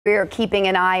We're keeping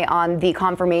an eye on the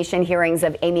confirmation hearings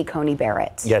of Amy Coney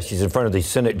Barrett. Yes, she's in front of the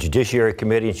Senate Judiciary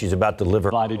Committee, and she's about to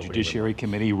deliver. Divided Judiciary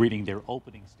Committee reading their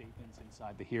opening statements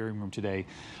inside the hearing room today.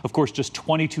 Of course, just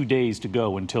 22 days to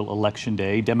go until Election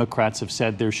Day. Democrats have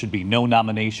said there should be no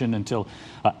nomination until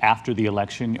after the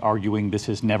election, arguing this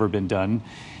has never been done.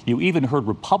 You even heard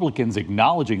Republicans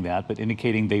acknowledging that, but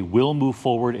indicating they will move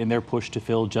forward in their push to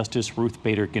fill Justice Ruth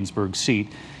Bader Ginsburg's seat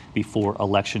before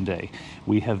Election Day.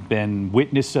 We have been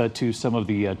witness to some of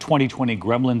the 2020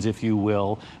 gremlins, if you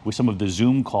will, with some of the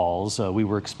Zoom calls. We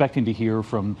were expecting to hear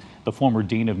from the former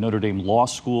dean of Notre Dame Law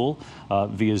School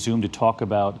via Zoom to talk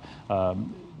about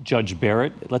Judge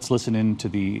Barrett. Let's listen into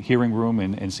the hearing room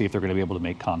and see if they're going to be able to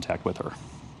make contact with her.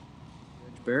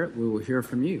 Judge Barrett, we will hear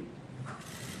from you.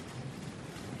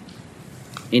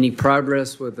 Any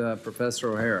progress with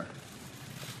Professor O'Hara?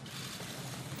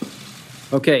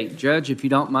 Okay, Judge, if you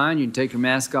don't mind, you can take your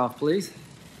mask off, please.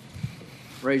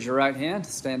 Raise your right hand.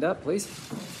 Stand up, please.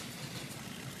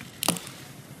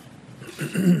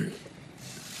 Do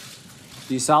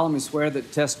you solemnly swear that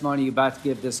the testimony you're about to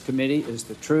give this committee is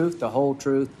the truth, the whole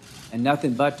truth, and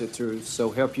nothing but the truth,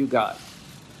 so help you God?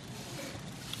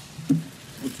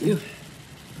 Thank you.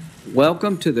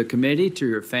 Welcome to the committee, to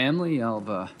your family. Y'all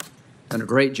have done a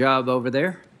great job over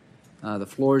there. The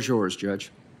floor is yours,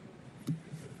 Judge.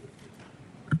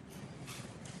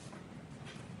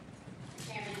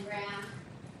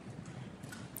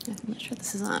 I'm not sure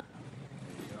this is on.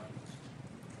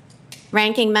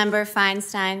 Ranking Member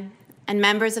Feinstein and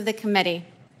members of the committee,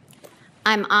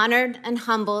 I'm honored and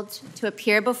humbled to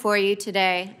appear before you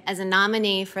today as a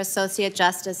nominee for Associate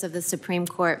Justice of the Supreme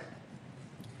Court.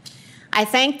 I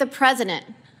thank the President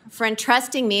for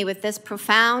entrusting me with this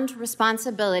profound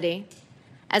responsibility,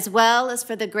 as well as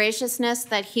for the graciousness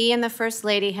that he and the First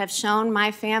Lady have shown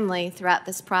my family throughout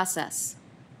this process.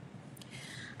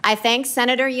 I thank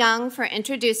Senator Young for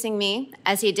introducing me,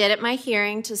 as he did at my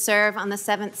hearing, to serve on the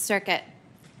Seventh Circuit.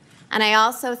 And I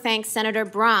also thank Senator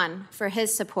Braun for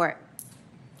his support.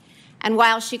 And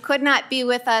while she could not be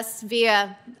with us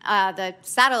via the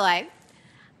satellite,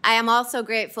 I am also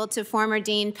grateful to former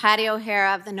Dean Patty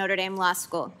O'Hara of the Notre Dame Law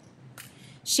School.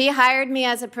 She hired me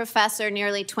as a professor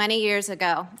nearly 20 years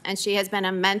ago, and she has been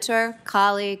a mentor,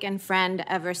 colleague, and friend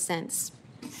ever since.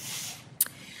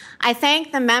 I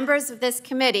thank the members of this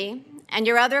committee and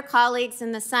your other colleagues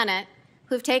in the Senate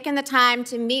who've taken the time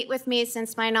to meet with me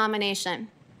since my nomination.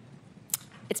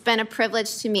 It's been a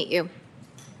privilege to meet you.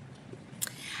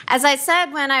 As I said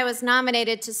when I was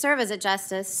nominated to serve as a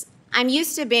justice, I'm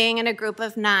used to being in a group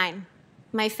of 9,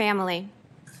 my family.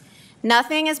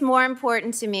 Nothing is more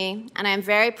important to me, and I'm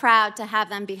very proud to have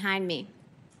them behind me.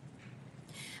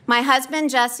 My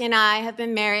husband, Jesse, and I have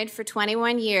been married for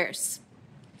 21 years.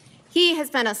 He has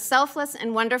been a selfless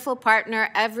and wonderful partner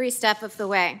every step of the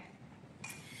way.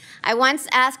 I once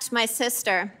asked my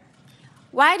sister,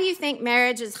 "Why do you think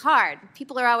marriage is hard?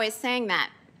 People are always saying that."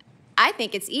 "I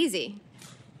think it's easy."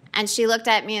 And she looked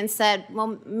at me and said,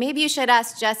 "Well, maybe you should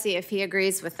ask Jesse if he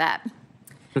agrees with that."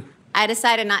 I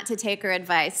decided not to take her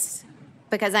advice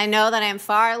because I know that I am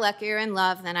far luckier in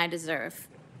love than I deserve.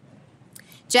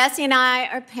 Jesse and I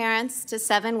are parents to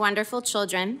 7 wonderful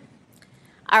children.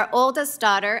 Our oldest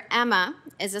daughter, Emma,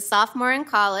 is a sophomore in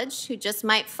college who just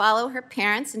might follow her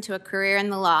parents into a career in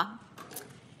the law.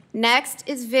 Next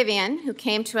is Vivian, who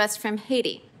came to us from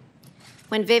Haiti.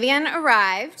 When Vivian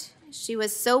arrived, she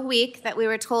was so weak that we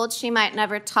were told she might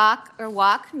never talk or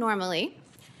walk normally.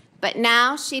 But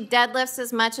now she deadlifts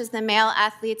as much as the male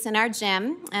athletes in our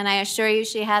gym, and I assure you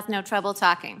she has no trouble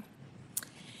talking.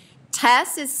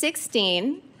 Tess is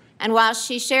 16. And while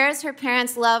she shares her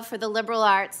parents' love for the liberal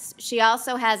arts, she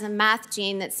also has a math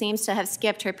gene that seems to have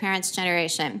skipped her parents'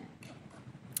 generation.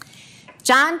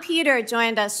 John Peter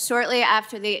joined us shortly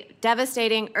after the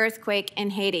devastating earthquake in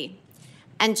Haiti.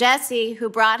 And Jesse, who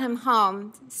brought him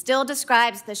home, still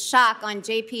describes the shock on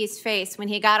JP's face when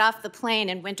he got off the plane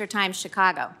in wintertime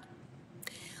Chicago.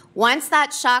 Once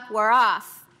that shock wore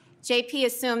off, JP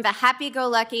assumed the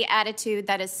happy-go-lucky attitude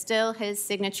that is still his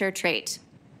signature trait.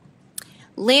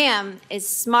 Liam is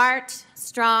smart,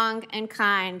 strong, and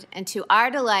kind, and to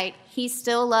our delight, he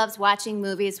still loves watching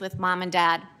movies with Mom and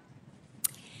Dad.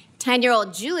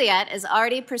 10-year-old Juliet is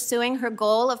already pursuing her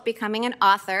goal of becoming an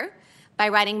author by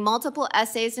writing multiple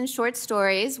essays and short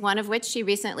stories, one of which she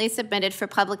recently submitted for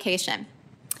publication.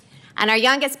 And our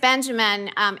youngest,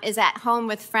 Benjamin, is at home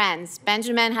with friends.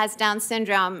 Benjamin has Down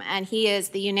syndrome, and he is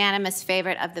the unanimous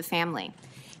favorite of the family.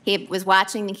 He was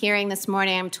watching the hearing this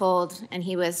morning, I'm told, and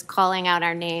he was calling out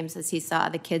our names as he saw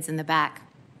the kids in the back.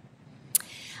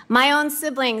 My own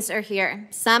siblings are here,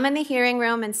 some in the hearing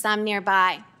room and some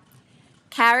nearby.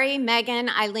 Carrie, Megan,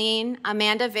 Eileen,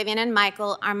 Amanda, Vivian, and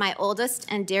Michael are my oldest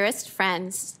and dearest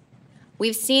friends.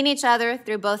 We've seen each other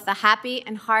through both the happy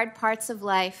and hard parts of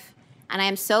life, and I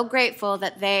am so grateful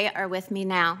that they are with me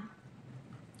now.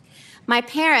 My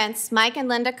parents, Mike and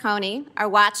Linda Coney, are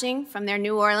watching from their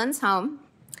New Orleans home.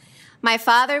 My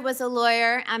father was a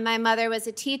lawyer and my mother was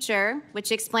a teacher,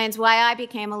 which explains why I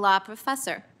became a law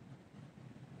professor.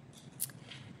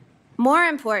 More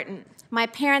important, my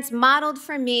parents modeled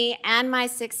for me and my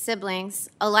 6 siblings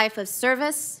a life of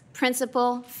service,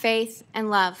 principle, faith, and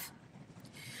love.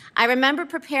 I remember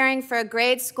preparing for a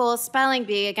grade school spelling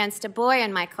bee against a boy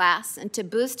in my class, and to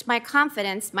boost my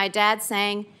confidence, my dad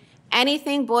saying,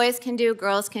 "Anything boys can do,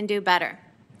 girls can do better."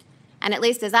 And at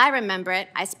least as I remember it,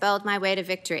 I spelled my way to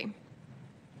victory.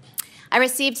 I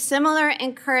received similar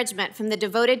encouragement from the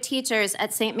devoted teachers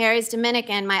at St. Mary's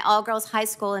Dominican, my all-girls high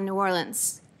school in New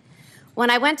Orleans. When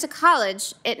I went to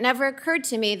college, it never occurred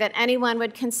to me that anyone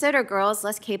would consider girls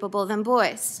less capable than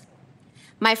boys.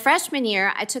 My freshman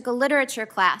year, I took a literature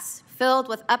class filled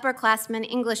with upperclassmen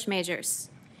English majors.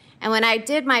 And when I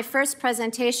did my first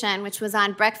presentation, which was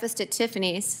on Breakfast at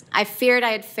Tiffany's, I feared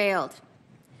I had failed.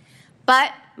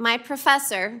 But my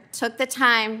professor took the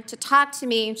time to talk to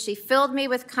me. She filled me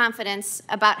with confidence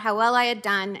about how well I had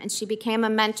done, and she became a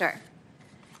mentor.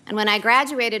 And when I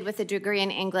graduated with a degree in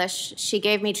English, she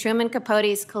gave me Truman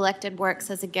Capote's collected works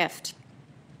as a gift.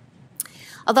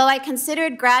 Although I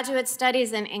considered graduate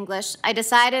studies in English, I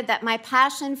decided that my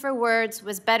passion for words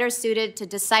was better suited to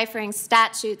deciphering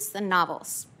statutes than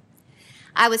novels.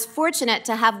 I was fortunate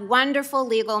to have wonderful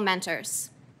legal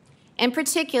mentors. In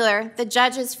particular, the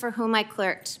judges for whom I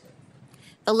clerked.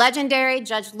 The legendary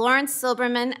Judge Lawrence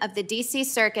Silberman of the D.C.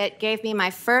 Circuit gave me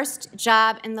my first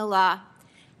job in the law,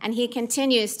 and he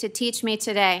continues to teach me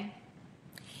today.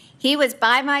 He was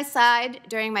by my side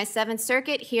during my Seventh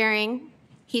Circuit hearing.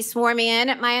 He swore me in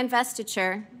at my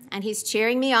investiture, and he's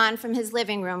cheering me on from his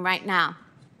living room right now.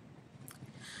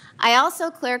 I also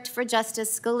clerked for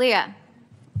Justice Scalia,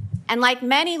 and like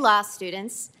many law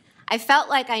students, I felt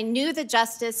like I knew the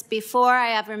justice before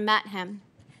I ever met him,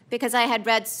 because I had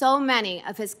read so many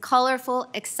of his colorful,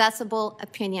 accessible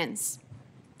opinions.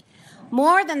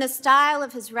 More than the style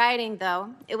of his writing,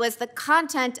 though, it was the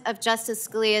content of Justice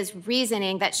Scalia's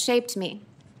reasoning that shaped me.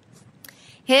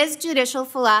 His judicial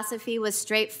philosophy was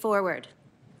straightforward.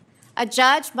 A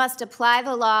judge must apply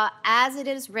the law as it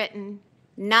is written,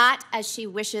 not as she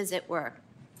wishes it were.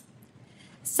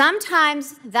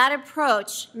 Sometimes that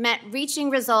approach meant reaching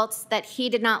results that he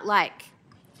did not like.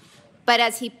 But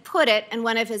as he put it in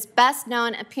one of his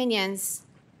best-known opinions,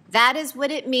 that is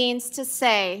what it means to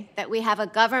say that we have a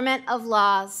government of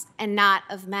laws and not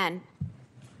of men.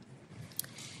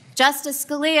 Justice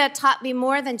Scalia taught me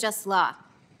more than just law.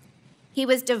 He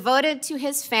was devoted to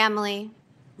his family,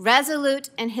 resolute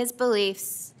in his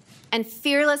beliefs, and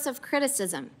fearless of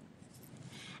criticism.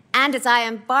 And as I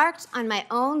embarked on my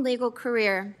own legal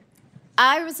career,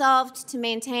 I resolved to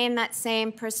maintain that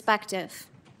same perspective.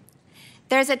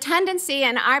 There's a tendency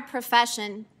in our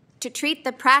profession to treat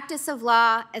the practice of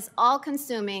law as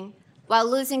all-consuming while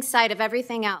losing sight of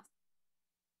everything else.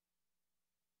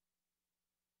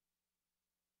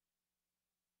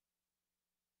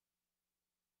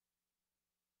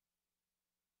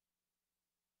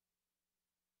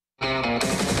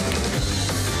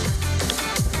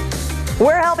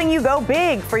 We're helping you go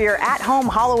big for your at-home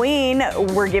Halloween.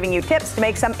 We're giving you tips to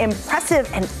make some impressive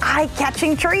and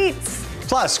eye-catching treats.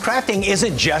 Plus, crafting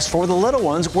isn't just for the little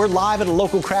ones. We're live at a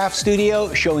local craft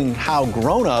studio showing how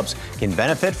grown-ups can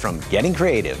benefit from getting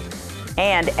creative.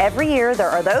 And every year there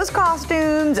are those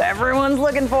costumes everyone's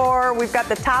looking for. We've got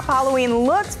the top Halloween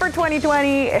looks for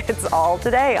 2020. It's all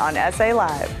today on SA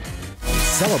Live.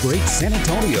 Celebrate San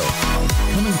Antonio.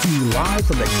 Coming to you live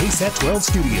from the KSAT 12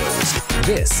 studios.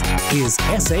 This is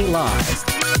SA Live.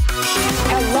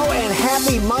 Hello and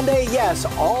happy Monday. Yes,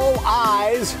 all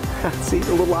eyes, see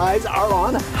the little eyes, are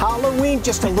on Halloween,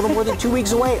 just a little more than 2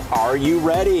 weeks away. Are you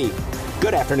ready?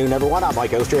 Good afternoon, everyone. I'm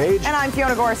Mike Osterhage. And I'm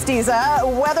Fiona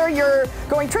Gorstiza. Whether you're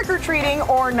going trick-or-treating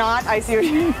or not, I see what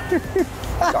you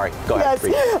Sorry, go ahead.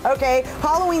 Yes. Okay,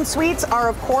 Halloween sweets are,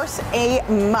 of course, a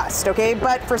must, okay?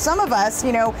 But for some of us,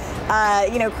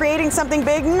 creating something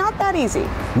big, not that easy.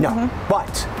 No,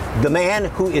 but the man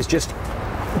who is just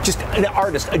an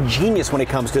artist, a genius when it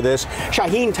comes to this.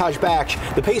 Shaheen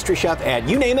Tajbakhsh, the pastry chef at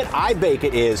You Name It, I Bake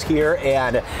It, is here.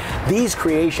 And these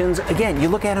creations, again, you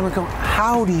look at them and go,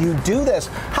 how do you do this?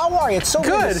 How are you? It's so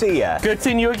good to see you. Good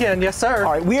seeing you again. Yes, sir.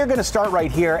 All right, we are going to start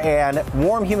right here. And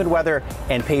warm, humid weather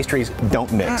and pastries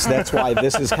don't mix. That's why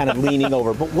this is kind of leaning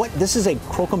over. But this is a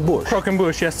croquembouche.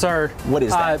 Croquembouche, yes, sir. What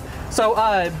is that?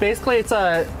 Basically, it's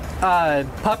a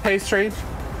puff pastry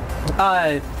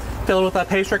filled with a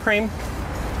pastry cream.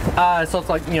 So it's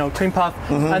like, cream puff.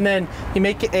 And then you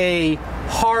make a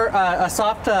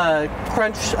soft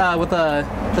crunch with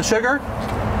the sugar.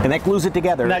 And that glues it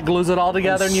together. And that glues it all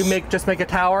together, and you just make a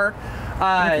tower.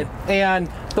 And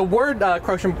the word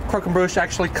croquembouche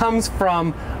actually comes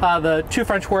from the two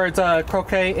French words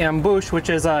croquet and bouche, which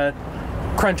is a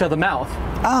crunch of the mouth.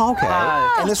 Oh, okay.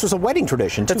 And this was a wedding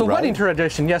tradition, too, It's a right? wedding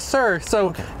tradition, yes, sir.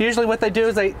 So usually what they do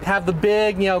is they have the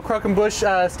big,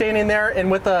 croquembouche standing there, and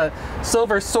with a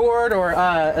silver sword or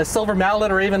a silver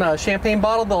mallet or even a champagne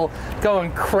bottle, they'll go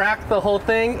and crack the whole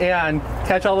thing and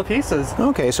catch all the pieces.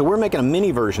 Okay, so we're making a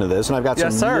mini version of this, and I've got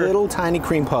Yes, some sir. little tiny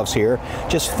cream puffs here,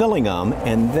 just filling them,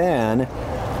 and then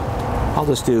I'll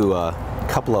just do a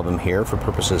couple of them here for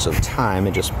purposes of time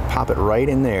and just pop it right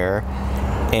in there.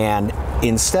 And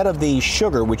instead of the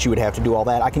sugar, which you would have to do all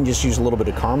that, I can just use a little bit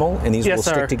of caramel, and these Yes, will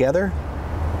sir. stick together.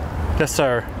 Yes,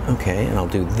 sir. Okay, and I'll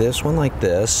do this one like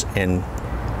this, and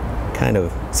kind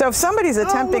of. So if somebody's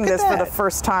attempting look at this for the that.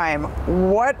 first time,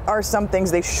 what are some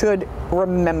things they should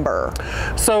remember?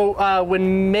 So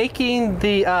when making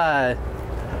the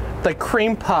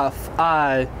cream puff,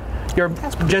 you're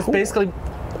just basically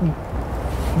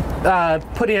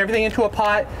putting everything into a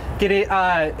pot, get it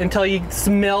until you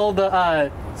smell the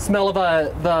smell of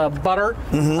the butter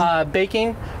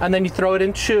baking, and then you throw it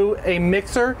into a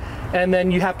mixer, and then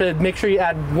you have to make sure you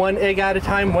add one egg at a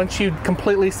time. Once you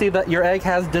completely see that your egg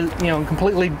has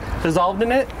completely dissolved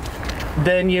in it,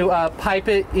 then you pipe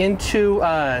it into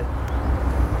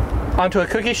onto a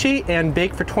cookie sheet and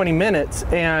bake for 20 minutes,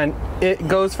 and it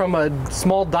goes from a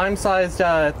small dime-sized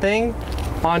thing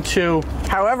onto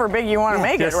However big you want to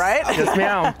make it, right? Yes,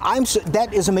 ma'am.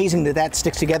 That is amazing that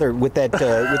sticks together with that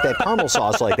caramel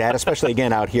sauce like that, especially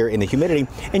again out here in the humidity.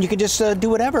 And you can just do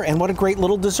whatever. And what a great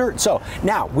little dessert. So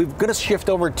now we're going to shift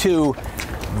over to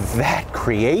that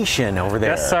creation over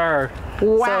there. Yes, sir.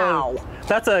 Wow. So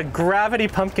that's a gravity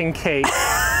pumpkin cake.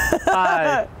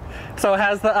 So it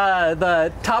has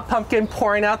the top pumpkin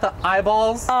pouring out the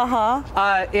eyeballs.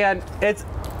 And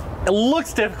it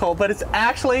looks difficult, but it's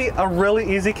actually a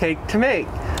really easy cake to make.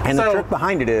 And the trick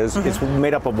behind it is it's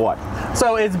made up of what?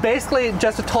 So it's basically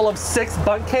just a total of 6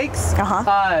 bundt cakes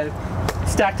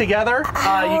stacked together.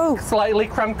 You slightly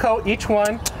crumb coat each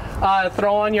one.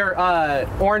 Throw on your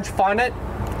orange fondant,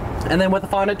 and then with the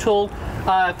fondant tool,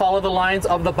 follow the lines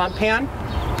of the bundt pan,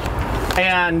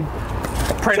 and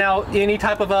print out any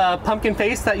type of a pumpkin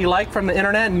face that you like from the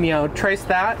internet, and trace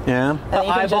that. Yeah. The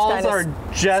eyeballs are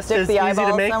just as easy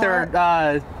to make. somewhere?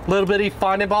 They're little bitty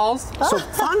fondant balls. So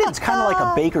fondant's kind of like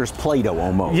a baker's Play-Doh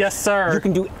almost. Yes, sir. You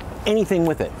can do anything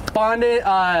with it. Fondant,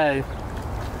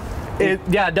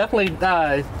 definitely,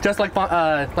 just like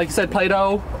you said,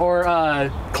 Play-Doh or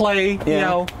clay.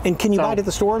 And can you buy it at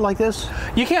the store like this?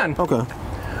 You can. Okay.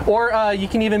 Or you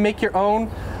can even make your own.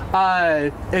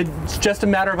 It's just a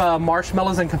matter of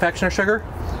marshmallows and confectioner sugar.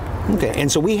 Okay,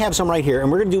 and so we have some right here,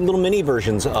 and we're going to do little mini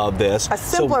versions of this. A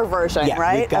simpler version, yeah,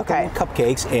 right? We've got the little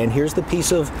cupcakes, and here's the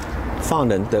piece of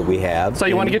fondant that we have. So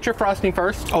you want to get your frosting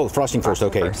first. Oh, frosting first,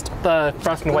 okay. The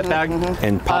frosting wet bag.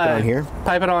 And pop it on here?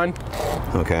 Pipe it on.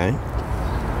 Okay.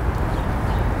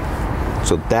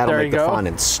 So that'll There make you the go.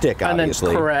 fondant stick, And then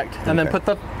obviously. correct. And then put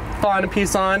the fondant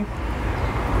piece on.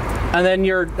 And then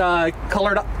your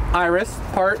colored iris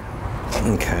part.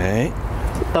 Okay.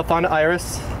 The fondant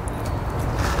iris.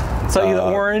 So either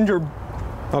orange or...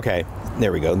 Okay,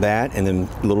 there we go. That, and then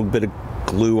a little bit of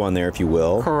glue on there, if you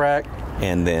will. Correct.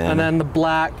 And then the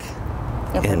black.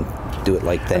 And do it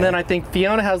like that. And then I think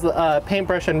Fiona has the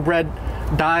paintbrush and red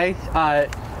dye.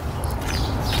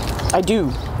 I do.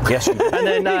 Yes, you do.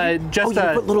 And then just you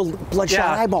put little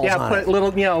bloodshot eyeballs on put it.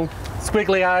 little,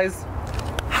 squiggly eyes.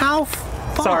 How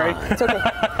fun. Sorry. It's okay.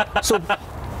 So,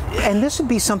 and this would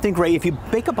be something great if you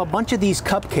bake up a bunch of these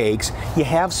cupcakes. You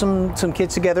have some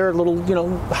kids together, a little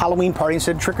Halloween party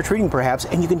instead of trick or treating perhaps,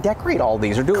 and you can decorate all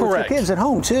these or do it with your Correct. kids at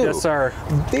home too. Yes, sir.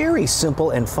 Very simple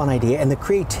and fun idea, and the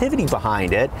creativity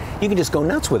behind it, you can just go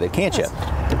nuts with it, can't you?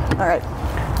 All right.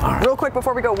 Real quick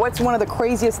before we go, what's one of the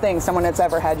craziest things someone that's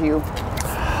ever had you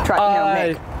try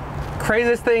make?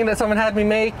 Craziest thing that someone had me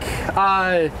make,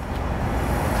 I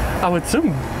would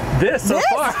assume this so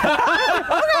far.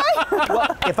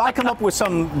 Well, if I come up with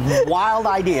some wild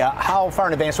idea, how far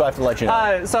in advance do I have to let you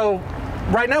know? So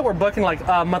right now we're booking like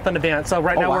a month in advance. So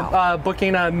right now wow. we're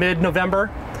booking mid-November.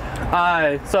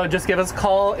 So just give us a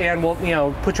call and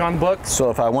we'll put you on the books. So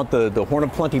if I want the Horn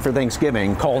of Plenty for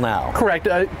Thanksgiving, call now. Correct.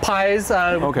 Pies,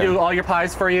 Okay. do all your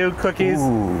pies for you, cookies.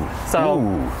 Ooh. So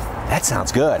Ooh. That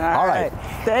sounds good. All right.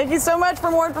 Thank you so much.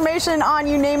 For more information on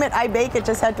You Name It, I Bake It,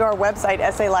 just head to our website,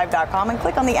 SALive.com, and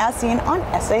click on the As Seen on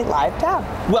SA Live tab.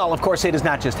 Well, of course, it is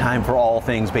not just time for all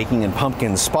things baking and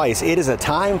pumpkin spice. It is a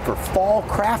time for fall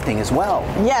crafting as well.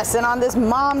 Yes, and on this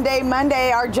Mom Day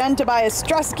Monday, our Jen Tobias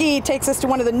Strusky takes us to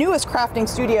one of the newest crafting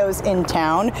studios in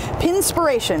town,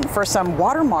 Pinspiration, for some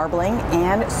water marbling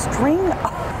and string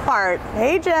art.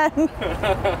 Hey, Jen.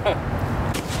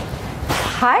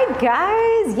 Hi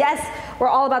guys, yes, we're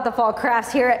all about the fall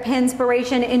crafts here at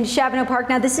Pinspiration in Chavano Park.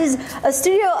 Now this is a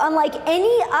studio unlike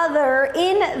any other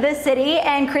in the city,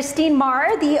 and Christine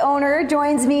Marr, the owner,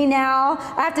 joins me now.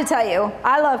 I have to tell you,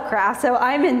 I love crafts, so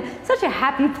I'm in such a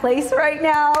happy place right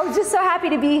now. Just so happy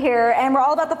to be here, and we're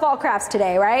all about the fall crafts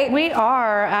today, right? We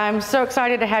are. I'm so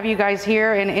excited to have you guys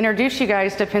here and introduce you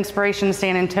guys to Pinspiration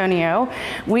San Antonio.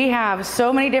 We have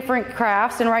so many different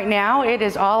crafts, and right now it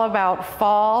is all about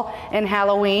fall and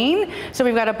Halloween. So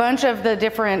we've got a bunch of the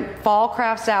different fall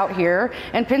crafts out here,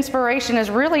 and Pinspiration is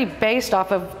really based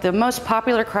off of the most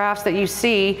popular crafts that you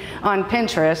see on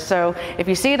Pinterest. So if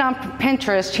you see it on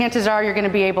Pinterest, chances are you're going to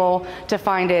be able to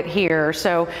find it here.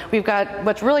 So we've got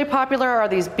what's really popular are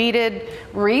these beaded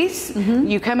wreaths.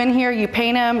 You come in here, you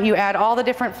paint them, you add all the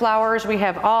different flowers. We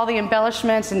have all the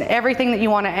embellishments and everything that you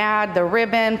want to add, the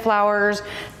ribbon, flowers,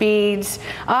 beads.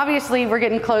 Obviously we're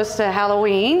getting close to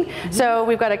Halloween, so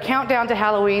we've got a countdown to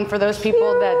Halloween for those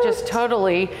people that just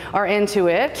totally are into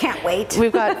it. Can't wait.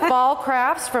 We've got fall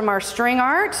crafts from our string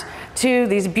art to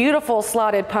these beautiful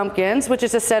slotted pumpkins, which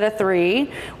is a set of 3.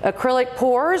 Acrylic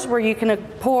pours, where you can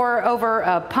pour over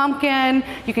a pumpkin,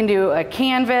 you can do a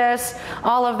canvas,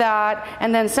 all of that.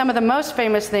 And then some of the most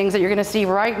famous things that you're gonna see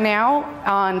right now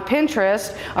on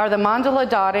Pinterest are the mandala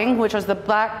dotting, which was the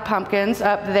black pumpkins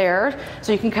up there.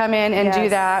 So you can come in and do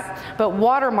that. But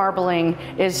water marbling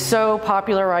is so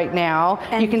popular right now.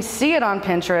 And you can see it on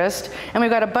Pinterest. And we've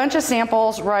got a bunch of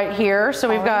samples right here. So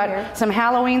we've got some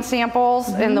Halloween samples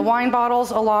in the wine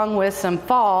bottles along with some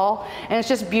fall. And it's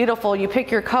just beautiful. You pick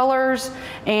your colors,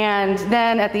 and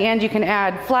then at the end you can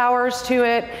add flowers to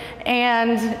it.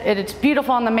 And it's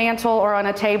beautiful on the mantle or on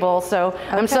a table. So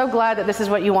I'm so glad that this is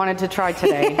what you wanted to try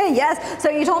today. Yes, so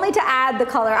you told me to add the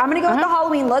color. I'm gonna go with the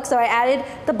Halloween look, so I added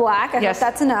the black. I hope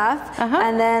that's enough.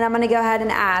 And then I'm gonna go ahead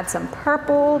and add some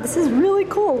purple. This is really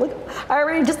cool. Look, I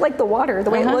already just like the water, the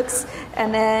way it looks.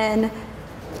 And then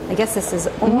I guess this is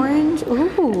orange.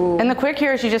 Ooh. And the quick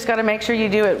here is you just got to make sure you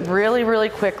do it really, really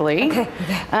quickly.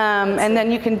 And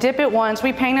then you can dip it once.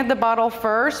 We painted the bottle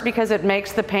first because it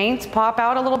makes the paints pop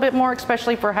out a little bit more,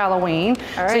 especially for Halloween.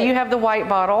 So you have the white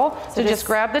bottle. So just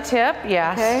grab the tip.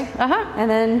 Yes.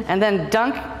 And then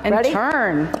dunk and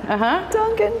turn.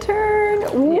 Dunk and turn.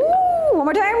 Ooh. One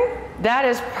more time. That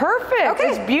is perfect.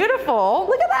 It's beautiful.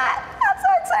 Look at that. I'm so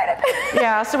excited.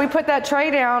 Yeah, so we put that tray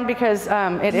down because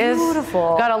it is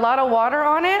got a lot of water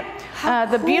on it.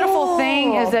 The beautiful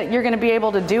thing is that you're going to be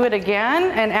able to do it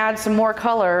again and add some more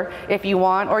color if you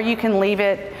want, or you can leave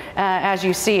it as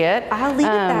you see it. I'll leave it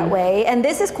that way. And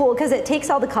this is cool because it takes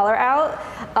all the color out.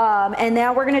 And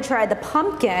now we're going to try the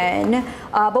pumpkin.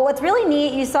 But what's really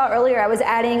neat, you saw earlier, I was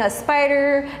adding a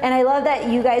spider, and I love that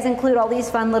you guys include all these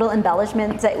fun little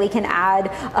embellishments that we can add.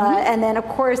 And then of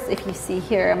course, if you see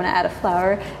here, I'm going to add a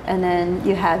flower, and then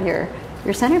you have your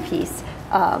centerpiece.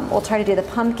 We'll try to do the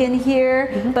pumpkin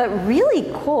here, but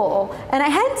really cool. And I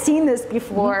hadn't seen this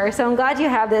before, so I'm glad you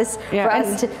have this for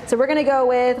us. So we're gonna go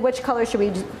with, which color should we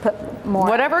just put more?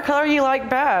 Whatever color you like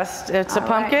best. It's a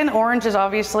pumpkin. Orange is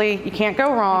obviously, you can't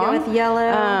go wrong. Go with yellow.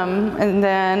 And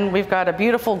then we've got a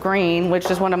beautiful green,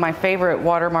 which is one of my favorite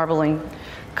water marbling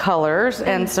colors,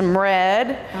 and some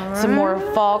red, some more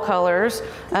fall colors.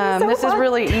 This is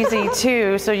really easy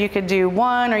too, so you could do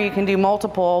one or you can do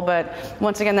multiple, but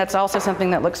once again, that's also something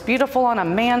that looks beautiful on a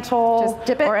mantle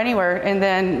or anywhere. And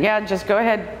then, just go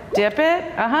ahead, dip it,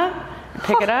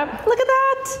 pick it up. Look at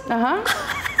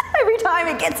that. Every time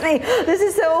it gets me. This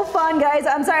is so fun, guys.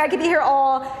 I'm sorry I could be here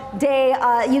all day.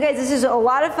 You guys, this is a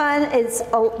lot of fun. It's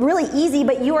really easy,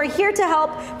 but you are here to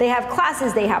help. They have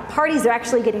classes, they have parties. They're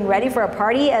actually getting ready for a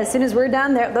party. As soon as we're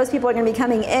done, those people are going to be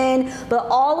coming in. But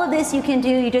all of this you can do.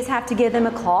 You just have to give them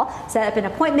a call, set up an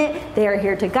appointment. They are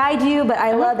here to guide you, but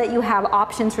I love that you have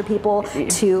options for people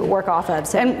to work off of.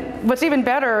 So. And what's even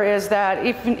better is that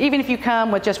even if you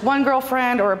come with just one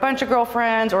girlfriend or a bunch of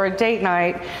girlfriends or a date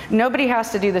night, nobody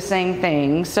has to do the same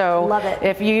thing. So Love it.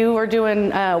 if you are doing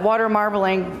water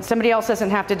marbling, somebody else doesn't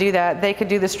have to do that. They could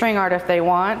do the string art if they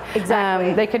want.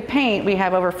 Exactly. They could paint. We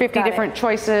have over 50 different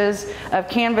choices of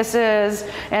canvases,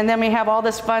 and then we have all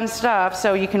this fun stuff,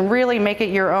 so you can really make it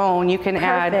your own. You can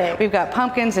add, we've got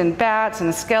pumpkins and bats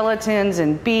and skeletons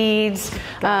and beads,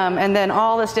 and then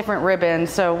all this different ribbon.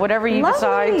 So whatever you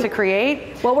decide to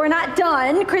create. Well, we're not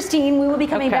done, Christine. We will be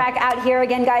coming back out here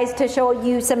again, guys, to show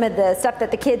you some of the stuff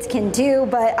that the kids can do.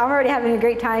 But I'm already having a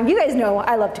great time. You guys know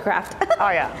I love to craft. Oh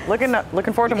yeah,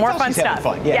 looking forward to more fun stuff.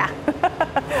 Yeah.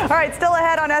 All right, still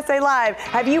ahead on SA Live.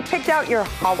 Have you picked out your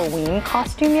Halloween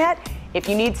costume yet? If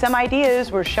you need some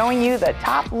ideas, we're showing you the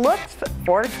top looks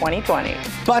for 2020.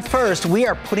 But first, we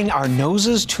are putting our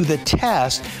noses to the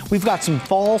test. We've got some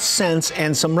fall scents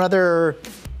and some rather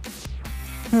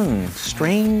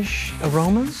strange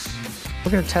aromas.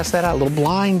 We're going to test that out. A little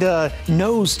blind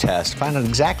nose test. Find out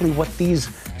exactly what these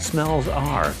smells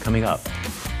are coming up.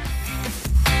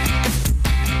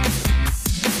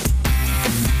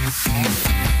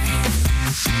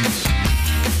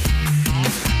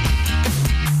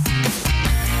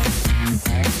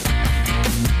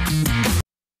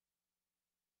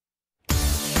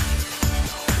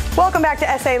 Welcome back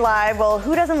to SA Live. Well,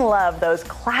 who doesn't love those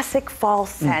classic fall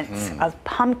scents of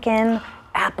pumpkin,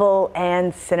 apple,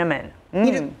 and cinnamon?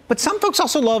 You know, but some folks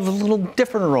also love a little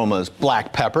different aromas.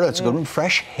 Black pepper, that's a good one.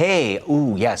 Fresh hay,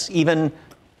 ooh, yes, even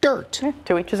dirt.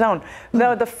 To each his own.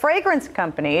 Though the fragrance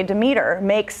company, Demeter,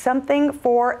 makes something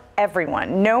for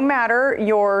everyone. No matter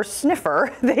your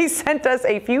sniffer, they sent us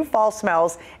a few fall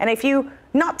smells and a few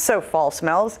not so fall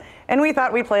smells. And we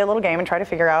thought we'd play a little game and try to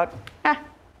figure out,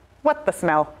 what the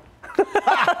smell?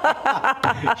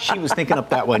 She was thinking up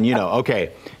that one, you know.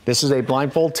 Okay, this is a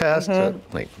blindfold test.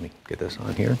 Let me get this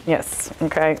on here. Yes,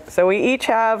 okay. So we each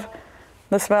have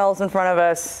the smells in front of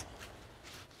us.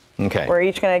 Okay. We're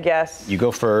each gonna guess. You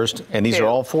go first, and these are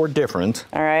all four different.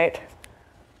 All right.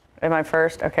 Am I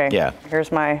first? Okay. Yeah.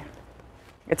 Here's my,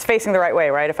 it's facing the right way,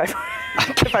 right? If I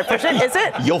if I push it, is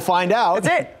it? You'll find out.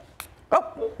 That's it.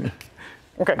 Oh.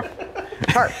 Okay.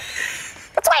 Hard.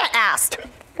 That's why I asked. You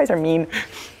guys are mean.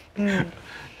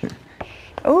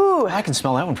 Ooh. I can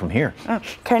smell that one from here.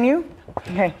 Can you?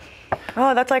 Okay.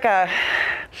 Oh, that's like a,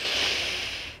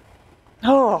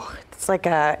 it's like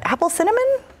a apple cinnamon?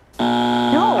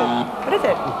 No. What is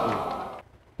it?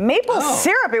 Maple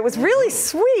syrup. It was really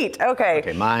sweet. Okay.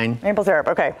 Okay, mine. Maple syrup.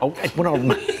 Okay. Oh, it went over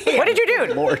my hand. What did you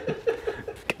do? Lord.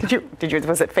 Did you,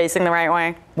 was it facing the right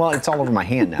way? Well, it's all over my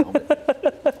hand now.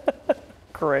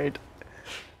 Great.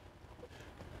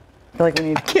 I feel like we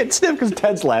need. I can't sniff because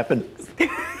Ted's laughing.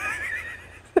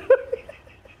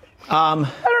 I don't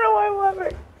know why I'm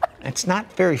laughing. It's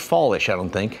not very fallish, I don't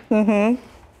think.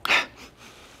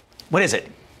 What is it?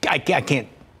 I can't.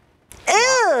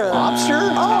 Ew. Lobster?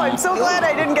 Oh, I'm so glad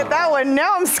I didn't get that one.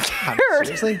 Now I'm scared.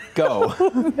 Seriously? Go.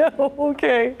 No,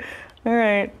 okay. All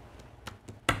right.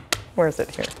 Where is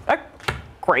it here?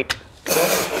 Great.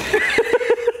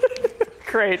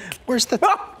 Great. Where's the...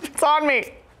 Oh, it's on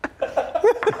me.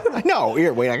 I know.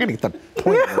 Here, wait, I gotta get the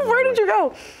point. Where did you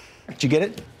go? Did you get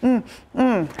it?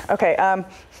 Okay.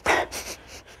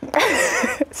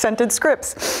 Scented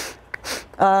scripts.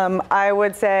 I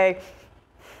would say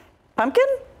pumpkin?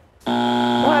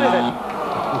 What is it?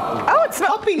 Oh, it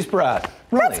smells. Puppy's breath.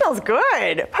 Really? That smells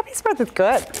good. Puppy's breath is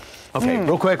good. Okay,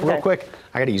 real quick.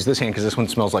 I gotta use this hand because this one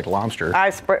smells like lobster.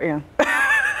 I spray, yeah.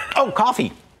 Oh,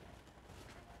 coffee.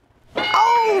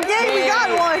 Oh, yay, we got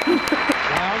one.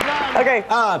 Okay.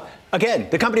 Again,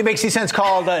 the company makes these scents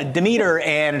called Demeter,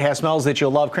 and it has smells that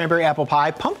you'll love: cranberry apple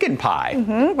pie, pumpkin pie.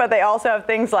 But they also have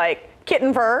things like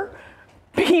kitten fur,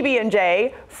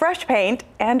 PB&J, fresh paint,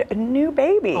 and new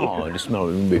baby. Oh, I just smell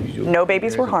new babies. No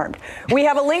babies were harmed. We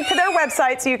have a link to their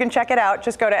website so you can check it out.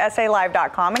 Just go to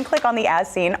SALive.com and click on the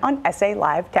As Seen on SA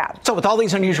Live tab. So with all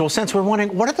these unusual scents, we're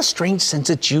wondering, what are the strange scents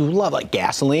that you love? Like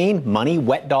gasoline, money,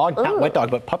 wet dog, not wet dog,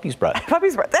 but puppy's breath.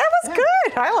 Puppy's breath. That was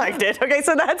good. I liked it. Okay,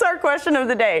 so that's our question of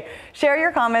the day. Share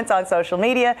your comments on social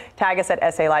media. Tag us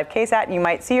at SA Live KSAT, and you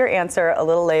might see your answer a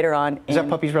little later on. Is that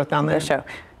puppy's breath down there? The show.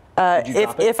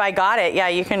 If I got it, yeah,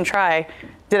 you can try.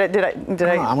 Did I?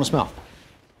 I want to smell.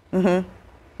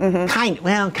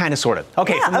 Kind of, sort of.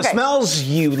 Okay, Yeah, from the smells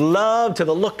you love to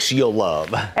the looks you'll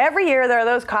love. Every year there are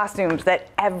those costumes that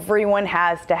everyone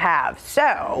has to have.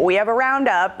 So we have a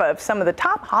roundup of some of the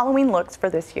top Halloween looks for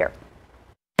this year.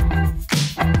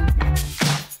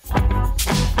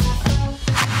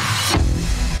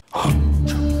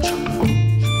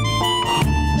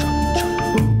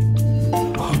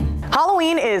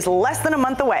 Halloween is is less than a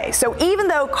month away. So even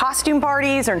though costume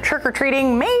parties or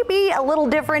trick-or-treating may be a little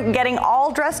different, getting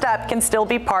all dressed up can still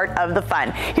be part of the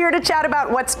fun. Here to chat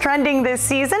about what's trending this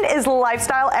season is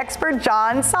lifestyle expert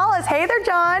John Salas. Hey there,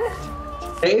 John.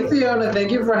 Hey, Fiona,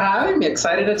 thank you for having me.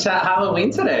 Excited to chat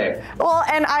Halloween today. Well,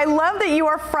 and I love that you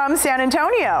are from San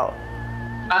Antonio.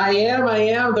 I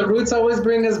am. The roots always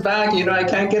bring us back. You know, I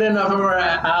can't get enough of our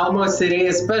Alamo City,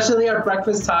 especially our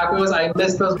breakfast tacos. I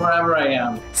miss those wherever I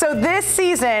am. So this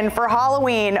season for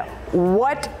Halloween,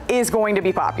 what is going to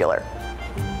be popular?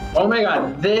 Oh my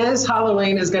God, this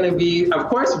Halloween is going to be, of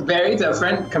course, very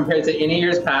different compared to any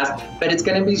years past, but it's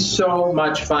going to be so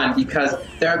much fun because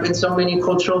there have been so many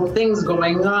cultural things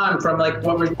going on, from like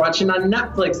what we're watching on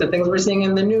Netflix, the things we're seeing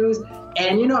in the news.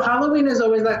 And you know, Halloween is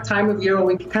always that time of year where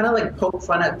we can kind of like poke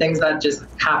fun at things that just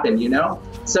happen, you know?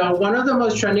 So one of the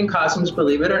most trending costumes,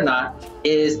 believe it or not,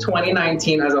 is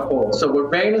 2019 as a whole. So we're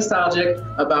very nostalgic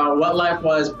about what life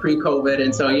was pre-COVID.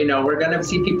 And so, you know, we're going to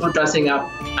see people dressing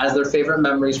up as their favorite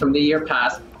memories from the year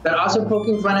past, but also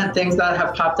poking fun at things that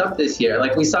have popped up this year.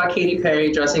 Like we saw Katy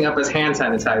Perry dressing up as hand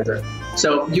sanitizer.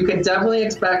 So you can definitely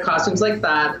expect costumes like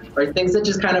that, or things that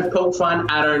just kind of poke fun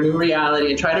at our new reality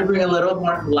and try to bring a little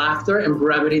more laughter and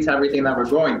brevity to everything that we're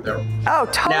going through. Oh,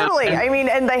 totally. Now, I mean,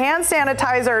 and the hand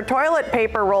sanitizer toilet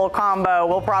paper roll combo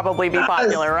will probably be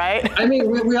popular, right? I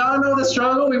mean, we all know the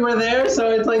struggle. We were there.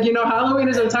 So it's like, you know, Halloween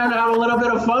is a time to have a little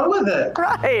bit of fun with it.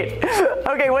 Right.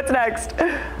 Okay, what's next?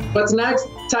 What's next?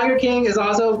 Tiger King is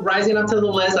also rising up to the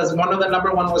list as one of the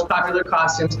 #1 most popular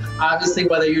costumes. Obviously,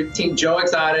 whether you're Team Joe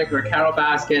Exotic or Carol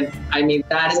Baskin, I mean,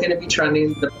 that is going to be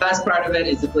trending. The best part of it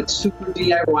is it's like super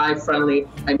DIY friendly.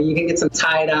 I mean, you can get some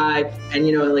tie-dye and,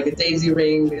 you know, like a daisy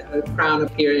ring crown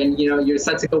up here, and, you know, you're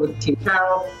set to go with Team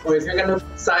Carol. Or if you're going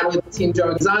to side with Team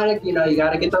Joe Exotic, you know, you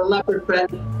got to get the leopard print.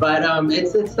 But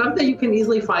it's stuff that you can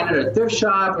easily find at a thrift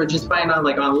shop or just find on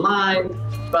like online.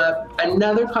 But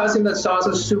another costume that's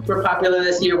also super popular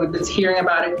this year, we've been hearing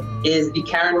about it, is the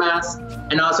Karen mask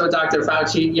and also Dr.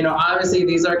 Fauci. You know, obviously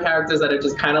these are characters that have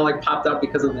just kind of like popped up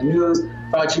because of the news.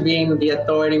 Fauci being the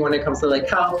authority when it comes to like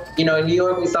health. You know, in New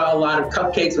York, we saw a lot of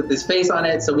cupcakes with his face on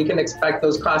it, so we can expect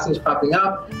those costumes popping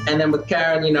up. And then with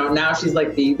Karen, you know, now she's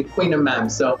like the queen of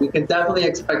memes, so we can definitely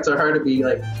expect her to be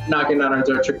like knocking on our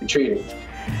door trick-or-treating.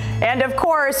 And of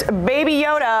course, Baby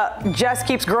Yoda just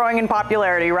keeps growing in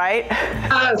popularity, right?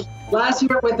 Last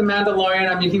year with The Mandalorian,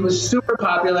 I mean, he was super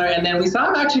popular, and then we saw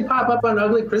him actually pop up on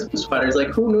ugly Christmas sweaters. Like,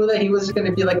 who knew that he was going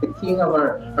to be like the king of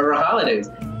our holidays?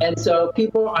 And so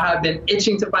people have been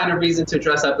itching to find a reason to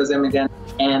dress up as him again.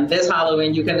 And this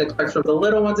Halloween, you can expect from the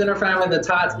little ones in our family, the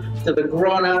tots, to the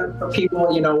grown-up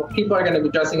people. You know, people are going to be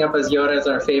dressing up as Yoda, as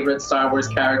our favorite Star Wars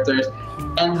characters.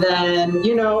 And then,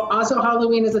 you know, also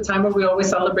Halloween is a time where we always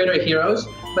celebrate our heroes.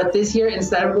 But this year,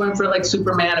 instead of going for like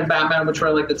Superman and Batman, which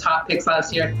were like the top picks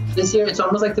last year, this year it's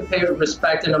almost like to pay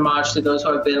respect and homage to those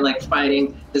who have been like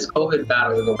fighting this COVID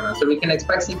battle going on. So we can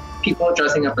expect to see people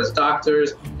dressing up as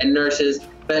doctors and nurses,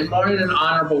 but more in an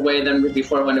honorable way than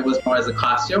before when it was more as a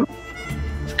costume.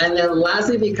 And then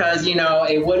lastly, because, you know,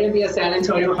 it wouldn't be a San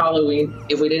Antonio Halloween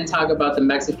if we didn't talk about the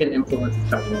Mexican influence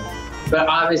coming in. But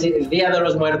obviously, Dia de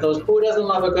los Muertos, who doesn't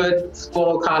love a good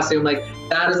school costume? Like,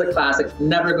 that is a classic,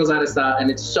 never goes out of style, and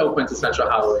it's so quintessential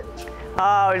Halloween.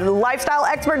 Lifestyle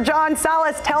expert John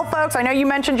Salas, tell folks, I know you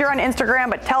mentioned you're on Instagram,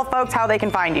 but tell folks how they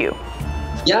can find you.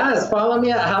 Yes, follow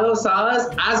me at Hello Salas.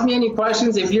 Ask me any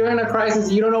questions. If you're in a crisis,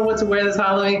 you don't know what to wear this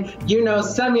Halloween, you know,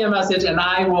 send me a message and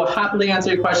I will happily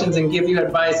answer your questions and give you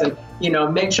advice and, you know,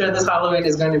 make sure this Halloween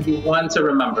is going to be one to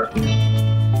remember.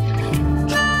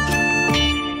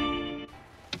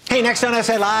 Hey, next on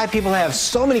SA Live, people have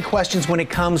so many questions when it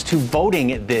comes to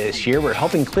voting this year. We're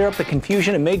helping clear up the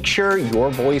confusion and make sure your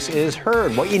voice is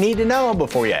heard. What you need to know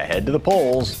before you head to the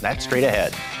polls, that's straight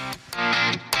ahead.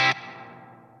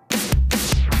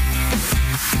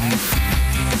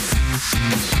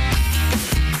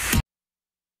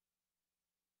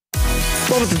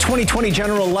 Well, with the 2020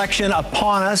 general election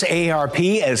upon us,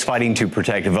 AARP is fighting to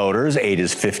protect voters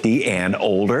ages 50 and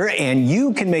older, and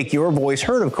you can make your voice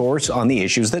heard, of course, on the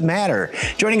issues that matter.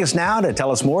 Joining us now to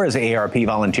tell us more is AARP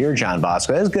volunteer John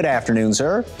Vasquez. Good afternoon,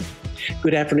 sir.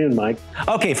 Good afternoon, Mike.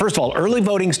 Okay, first of all, early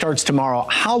voting starts tomorrow.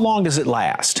 How long does it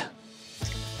last?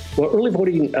 Well, early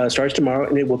voting starts tomorrow,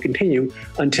 and it will continue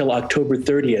until October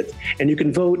 30th. And you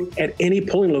can vote at any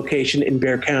polling location in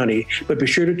Bexar County, but be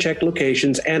sure to check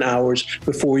locations and hours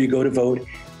before you go to vote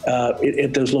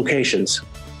at those locations.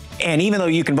 And even though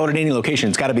you can vote at any location,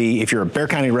 it's got to be, if you're a Bexar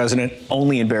County resident,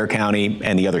 only in Bexar County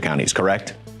and the other counties,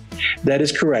 correct? That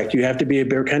is correct. You have to be a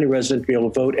Bexar County resident to be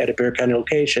able to vote at a Bexar County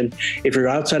location. If you're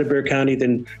outside of Bexar County,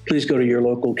 then please go to your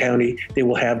local county. They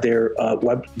will have their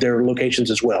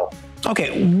locations as well.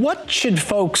 Okay, what should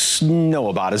folks know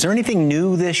about? Is there anything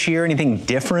new this year, anything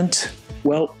different?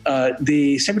 Well,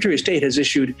 the Secretary of State has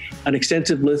issued an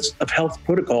extensive list of health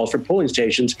protocols for polling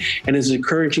stations and is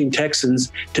encouraging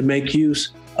Texans to make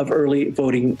use of early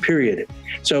voting period.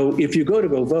 So if you go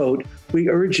vote, we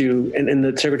urge you, and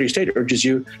the Secretary of State urges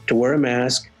you to wear a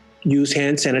mask, use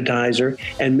hand sanitizer,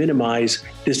 and minimize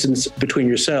distance between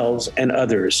yourselves and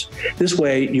others. This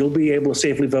way, you'll be able to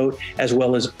safely vote as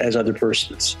well as other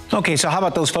persons. Okay, so how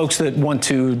about those folks that want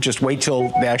to just wait till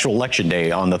the actual election day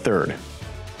on the 3rd?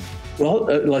 Well,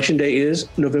 Election Day is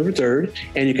November 3rd,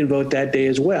 and you can vote that day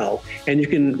as well. And you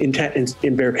can, in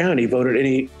Bexar County, vote at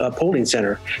any polling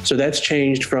center. So that's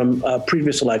changed from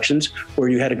previous elections where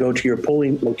you had to go to your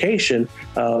polling location.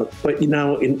 But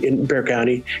now in Bexar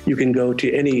County, you can go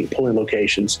to any polling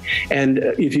locations. And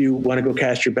if you want to go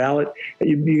cast your ballot,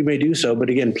 you may do so.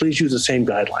 But again, please use the same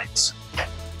guidelines.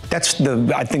 That's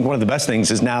I think one of the best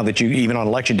things is now that you, even on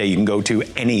election day, you can go to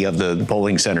any of the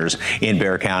polling centers in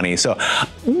Bexar County. So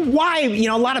why,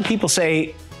 a lot of people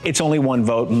say it's only one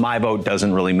vote, my vote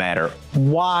doesn't really matter.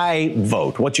 Why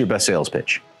vote? What's your best sales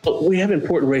pitch? We have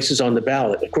important races on the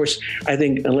ballot. Of course, I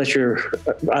think unless you're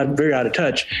very out of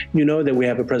touch, you know that we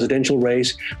have a presidential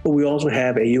race, but we also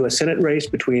have a U.S. Senate race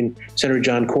between Senator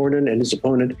John Cornyn and his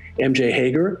opponent, M.J.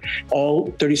 Hager.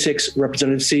 All 36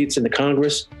 representative seats in the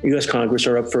Congress, U.S. Congress,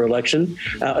 are up for election.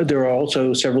 There are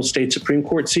also several state Supreme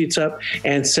Court seats up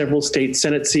and several state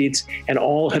Senate seats, and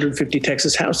all 150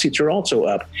 Texas House seats are also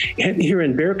up. And here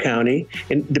in Bexar County,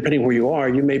 and depending where you are,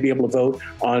 you may be able to vote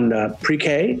on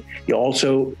pre-K. You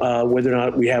also whether or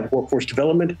not we have workforce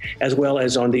development, as well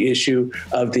as on the issue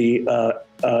of the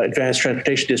Advanced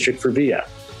Transportation District for VIA.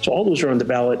 So all those are on the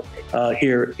ballot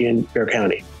here in Bexar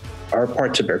County, or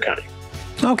parts of Bexar County.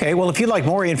 Okay, well, if you'd like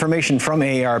more information from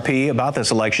AARP about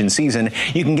this election season,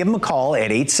 you can give them a call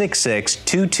at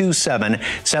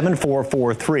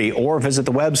 866-227-7443 or visit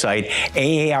the website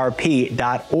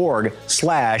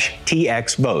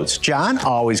aarp.org/txvotes. John,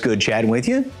 always good chatting with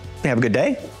you. Have a good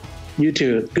day. You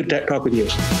too. Good to talk with you.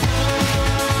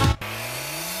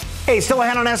 Hey, still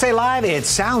ahead on SA Live. It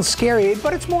sounds scary,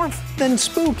 but it's more than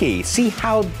spooky. See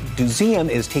how Duseum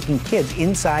is taking kids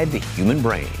inside the human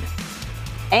brain.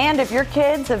 And if your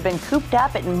kids have been cooped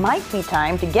up, it might be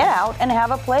time to get out and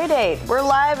have a play date. We're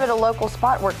live at a local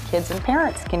spot where kids and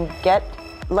parents can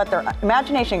let their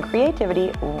imagination and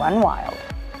creativity run wild.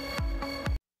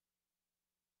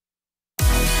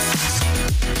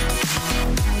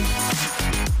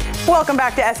 Welcome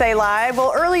back to SA Live.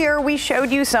 Well, earlier we showed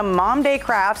you some Mom Day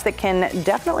crafts that can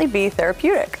definitely be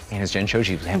therapeutic. And as Jen showed,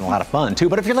 she was having a lot of fun too.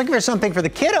 But if you're looking for something for the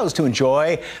kiddos to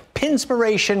enjoy,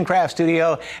 Pinspiration Craft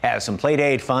Studio has some play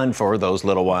date fun for those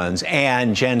little ones.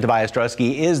 And Jen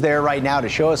Tobias-Drusky is there right now to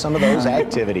show us some of those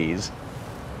activities.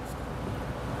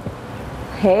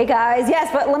 Hey guys,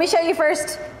 yes, but let me show you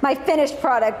first my finished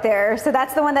product there. So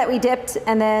that's the one that we dipped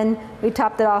and then we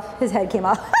topped it off. His head came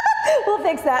off. We'll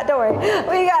fix that, don't worry.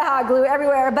 We got hot glue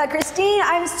everywhere. But Christine,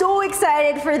 I'm so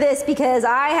excited for this because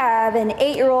I have an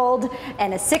 8-year-old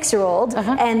and a 6-year-old,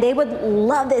 and they would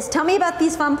love this. Tell me about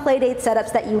these fun play date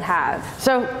setups that you have.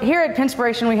 So here at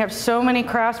Pinspiration, we have so many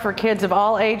crafts for kids of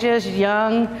all ages,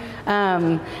 young,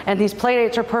 and these play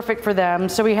dates are perfect for them.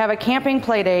 So we have a camping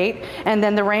play date and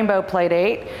then the rainbow play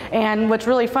date. And what's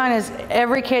really fun is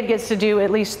every kid gets to do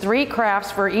at least 3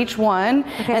 crafts for each one,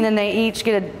 and then they each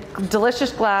get a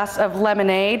delicious glass of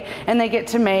lemonade, and they get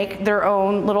to make their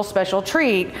own little special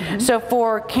treat. So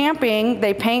for camping,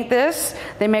 they paint this,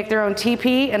 they make their own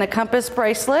teepee and a compass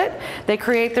bracelet, they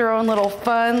create their own little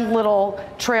fun little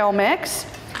trail mix.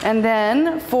 And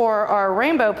then for our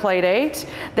rainbow play date,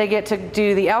 they get to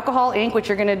do the alcohol ink, which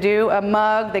you're gonna do, a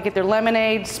mug, they get their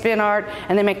lemonade, spin art,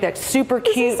 and they make that super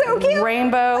cute,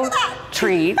 rainbow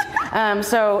treat.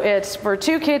 So it's for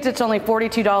 2 kids, it's only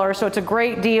 $42, so it's a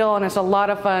great deal and it's a lot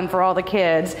of fun for all the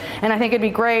kids. And I think it'd be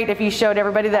great if you showed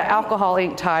everybody the alcohol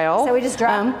ink tile. So we just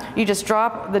drop? You just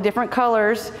drop the different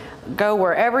colors, go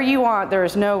wherever you want. There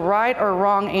is no right or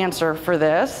wrong answer for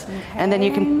this. And then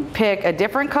you can pick a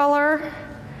different color,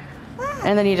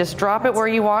 and then you just drop it where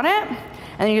you want it,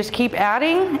 and you just keep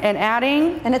adding and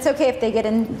adding. And it's okay if they get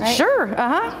in, right? Sure,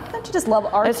 Don't you just love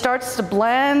art? It starts to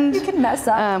blend. You can mess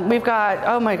up. We've got,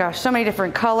 oh my gosh, so many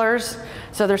different colors.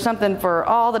 So there's something for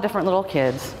all the different little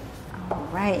kids. All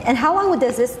right, and how long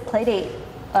does this play date,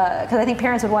 because I think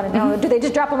parents would want to know, do they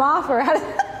just drop them off or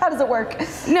how How does it work?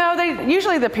 No,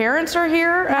 usually the parents are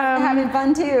here. Having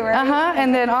fun too, right?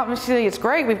 And then obviously it's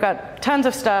great. We've got tons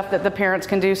of stuff that the parents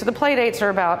can do. So the play dates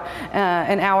are about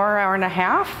an hour and a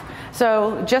half.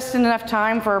 So just enough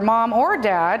time for mom or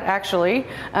dad, actually,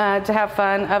 to have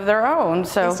fun of their own.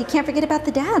 So yes, you can't forget about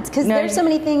the dads, because there's so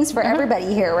many things for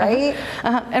everybody here, right?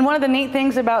 And one of the neat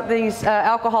things about these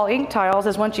alcohol ink tiles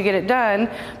is once you get it done,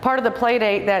 part of the play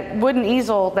date, that wooden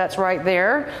easel that's right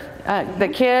there, the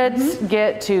kids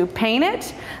get to paint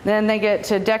it, then they get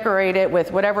to decorate it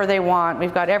with whatever they want.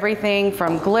 We've got everything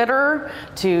from glitter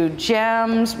to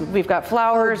gems. We've got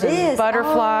flowers and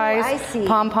butterflies,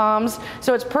 pom-poms.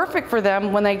 So it's perfect for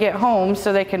them when they get home,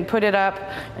 so they can put it up,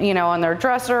 you know, on their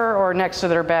dresser or next to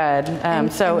their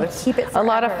bed. So it's a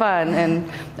lot of fun.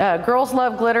 And girls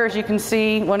love glitter. As you can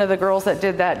see, one of the girls that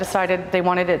did that decided they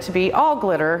wanted it to be all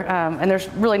glitter, and there's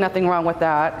really nothing wrong with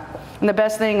that. And the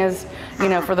best thing is, you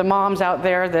know, for the moms out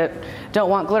there that don't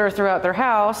want glitter throughout their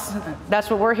house, that's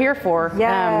what we're here for.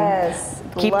 Yes.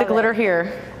 Keep the glitter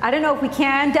here. I don't know if we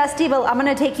can, Dusty, but I'm going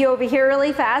to take you over here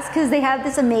really fast because they have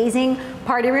this amazing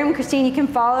party room. Christine, you can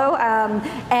follow.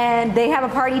 And they have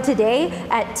a party today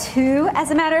at 2,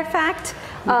 as a matter of fact.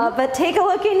 But take a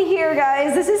look in here,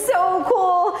 guys. This is so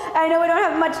cool. I know we don't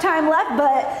have much time left,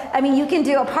 but I mean, you can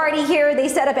do a party here. They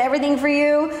set up everything for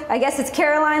you. I guess it's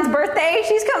Caroline's birthday.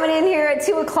 She's coming in here at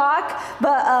 2 o'clock.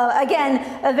 But again,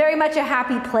 very much a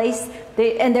happy place.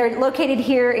 They're located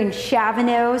here in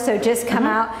Chavano, so just come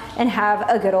out and have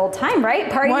a good old time,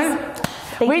 right? Parties.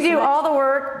 We do all the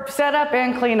work, set up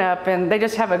and clean up, and they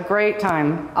just have a great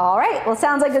time. All right. Well,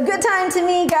 sounds like a good time to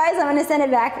me, guys. I'm going to send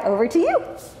it back over to you.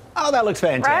 Oh, that looks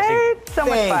fantastic. Right? So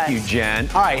much fun. Thank you, Jen.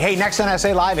 All right, hey, next on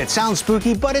SA Live, it sounds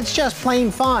spooky, but it's just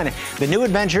plain fun. The new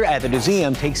adventure at the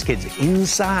museum takes kids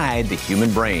inside the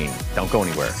human brain. Don't go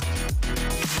anywhere.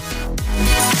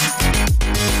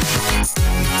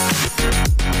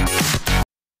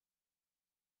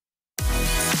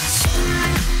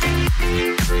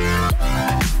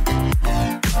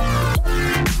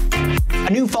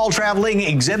 A new fall traveling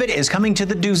exhibit is coming to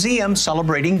the museum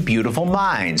celebrating beautiful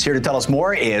minds. Here to tell us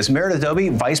more is Meredith Dobie,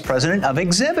 Vice President of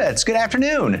Exhibits. Good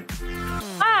afternoon.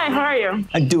 Hi, how are you?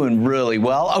 I'm doing really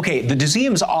well. Okay, the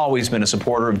museum's always been a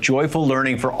supporter of joyful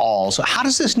learning for all. So how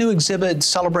does this new exhibit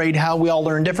celebrate how we all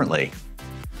learn differently?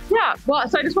 Yeah, well,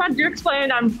 so I just wanted to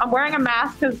explain, I'm wearing a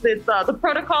mask because it's the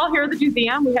protocol here at the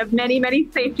museum. We have many,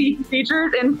 many safety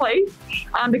procedures in place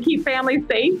to keep families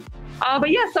safe.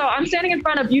 But yeah, so I'm standing in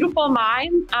front of Beautiful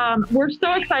Minds. We're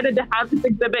so excited to have this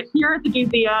exhibit here at the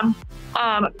museum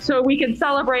so we can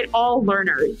celebrate all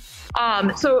learners.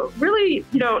 So really,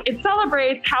 you know, it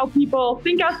celebrates how people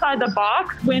think outside the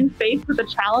box when faced with the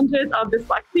challenges of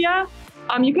dyslexia.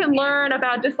 You can learn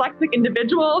about dyslexic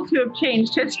individuals who have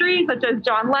changed history, such as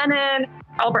John Lennon,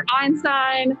 Albert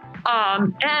Einstein,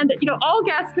 and you know, all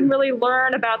guests can really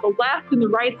learn about the left and the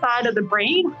right side of the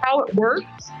brain, how it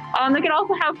works. They can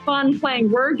also have fun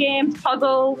playing word games,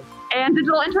 puzzles, and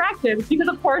digital interactives, because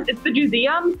of course it's the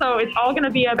museum, so it's all going to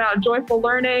be about joyful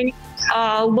learning,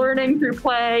 learning through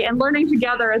play, and learning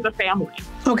together as a family.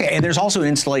 Okay, and there's also an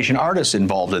installation artist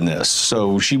involved in this,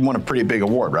 so she won a pretty big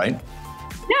award, right?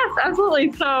 Yes,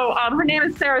 absolutely. So her name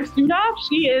is Sarah Studoff.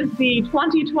 She is the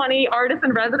 2020 Artist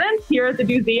in Residence here at the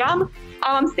museum.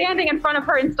 I'm standing in front of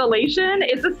her installation.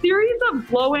 It's a series of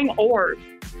glowing orbs.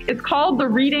 It's called the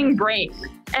Reading Brain,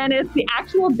 and it's the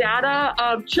actual data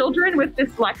of children with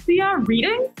dyslexia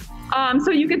reading.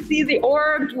 So you can see the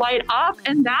orbs light up,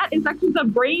 and that is actually the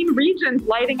brain regions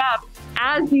lighting up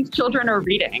as these children are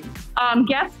reading.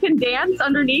 Guests can dance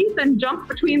underneath and jump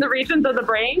between the regions of the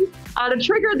brain. To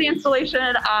trigger the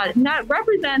installation, that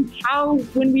represents how,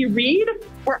 when we read,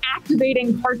 we're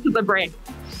activating parts of the brain.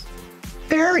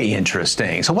 Very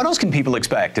interesting. So what else can people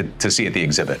expect to see at the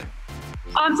exhibit?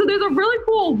 So there's a really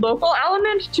cool local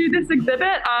element to this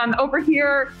exhibit. Over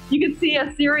here, you can see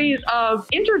a series of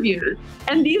interviews,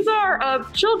 and these are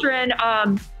of children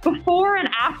before and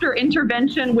after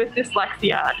intervention with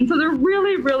dyslexia. And so they're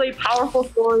really, really powerful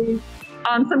stories,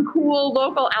 some cool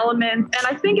local elements, and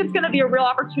I think it's going to be a real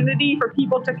opportunity for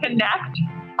people to connect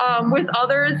with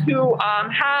others who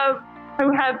have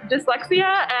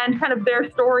dyslexia and kind of their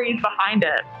stories behind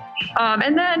it.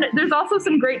 And then there's also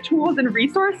some great tools and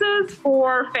resources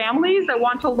for families that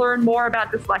want to learn more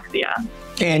about dyslexia.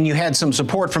 And you had some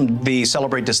support from the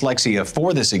Celebrate Dyslexia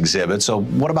for this exhibit. So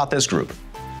what about this group?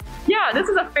 Yeah, this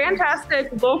is a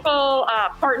fantastic local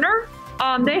partner.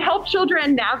 They help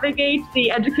children navigate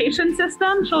the education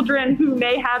system, children who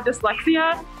may have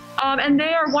dyslexia. And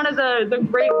they are one of the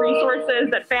great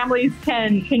resources that families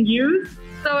can use.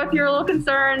 So if you're a little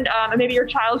concerned, and maybe your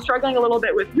child's struggling a little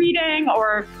bit with reading,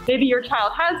 or maybe your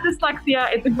child has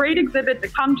dyslexia, it's a great exhibit to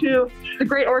come to. It's a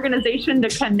great organization to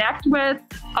connect with.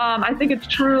 I think it's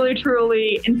truly,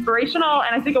 truly inspirational,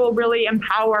 and I think it will really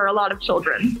empower a lot of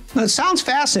children. That sounds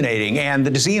fascinating. And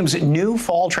the museum's new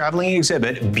fall traveling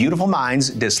exhibit, Beautiful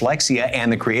Minds, Dyslexia,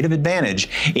 and the Creative Advantage,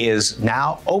 is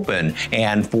now open.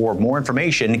 And for more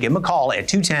information, give them a call at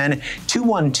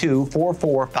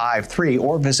 210-212-4453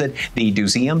 or visit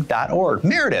theduseum.org.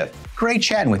 Meredith, great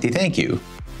chatting with you. Thank you.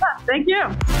 Yeah, thank you.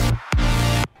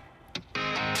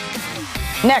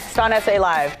 Next on SA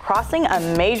Live, crossing a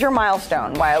major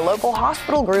milestone, why a local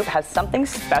hospital group has something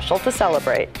special to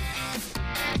celebrate.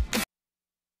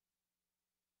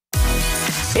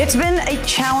 It's been a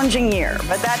challenging year,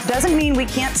 but that doesn't mean we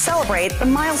can't celebrate the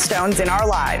milestones in our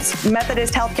lives.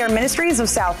 Methodist Healthcare Ministries of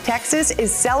South Texas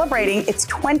is celebrating its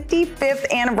 25th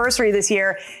anniversary this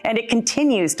year, and it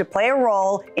continues to play a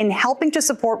role in helping to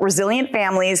support resilient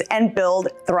families and build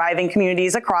thriving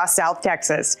communities across South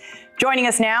Texas. Joining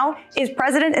us now is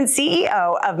President and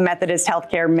CEO of Methodist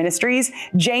Healthcare Ministries,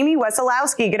 Jamie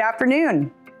Wesolowski. Good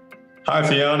afternoon. Hi,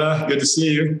 Fiona. Good to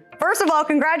see you. First of all,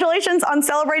 congratulations on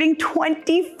celebrating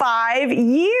 25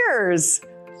 years.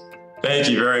 Thank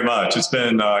you very much. It's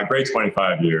been a great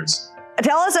 25 years.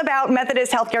 Tell us about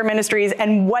Methodist Healthcare Ministries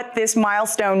and what this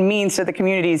milestone means to the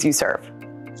communities you serve.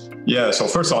 Yeah, so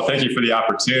first of all, thank you for the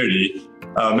opportunity.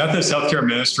 Methodist Healthcare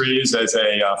Ministries is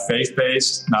a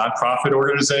faith-based nonprofit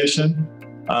organization.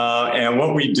 And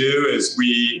what we do is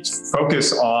we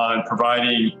focus on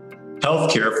providing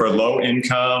healthcare for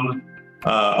low-income,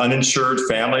 uninsured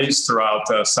families throughout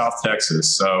South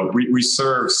Texas. So we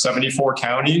serve 74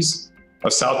 counties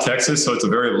of South Texas, so it's a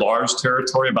very large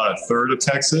territory, about a third of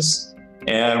Texas.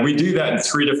 And we do that in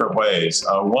three different ways.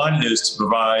 One is to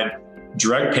provide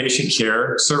direct patient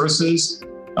care services.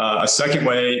 A second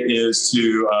way is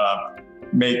to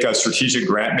make strategic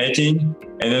grant making.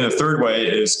 And then the third way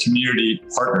is community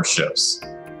partnerships.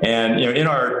 And in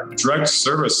our direct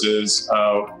services,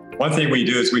 one thing we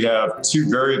do is we have two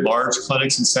very large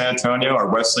clinics in San Antonio, our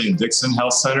Wesley and Dixon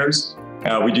Health Centers.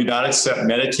 We do not accept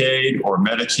Medicaid or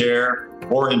Medicare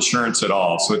or insurance at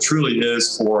all. So it truly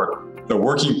is for the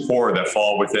working poor that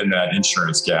fall within that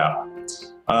insurance gap.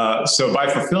 So by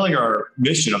fulfilling our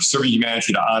mission of serving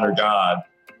humanity to honor God,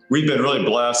 we've been really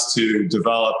blessed to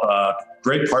develop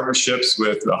great partnerships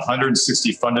with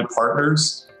 160 funded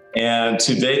partners. And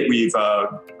to date, we've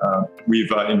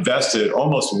invested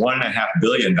almost $1.5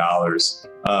 billion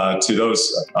to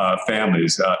those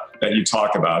families that you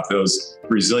talk about, those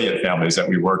resilient families that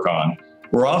we work on.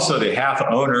 We're also the half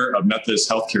owner of Methodist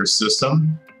Healthcare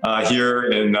System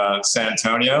here in San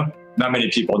Antonio. Not many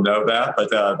people know that, but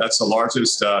that's the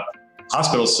largest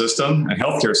hospital system and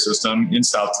healthcare system in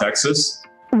South Texas.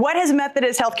 What has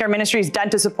Methodist Healthcare Ministries done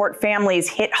to support families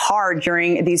hit hard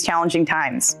during these challenging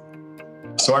times?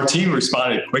 So our team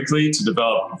responded quickly to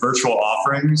develop virtual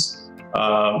offerings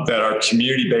that our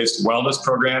community-based wellness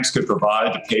programs could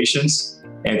provide to patients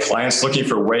and clients looking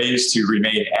for ways to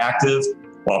remain active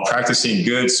while practicing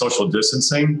good social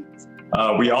distancing.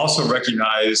 We also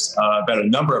recognized that a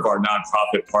number of our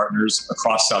nonprofit partners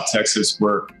across South Texas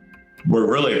were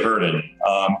really hurting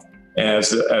as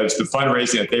the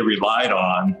fundraising that they relied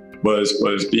on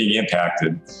was being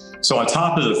impacted. So on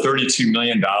top of the $32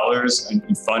 million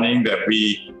in funding that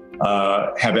we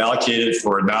have allocated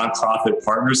for nonprofit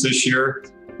partners this year,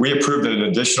 we approved an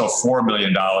additional $4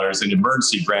 million in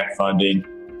emergency grant funding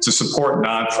to support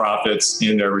nonprofits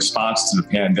in their response to the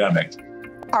pandemic.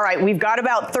 All right, we've got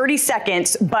about 30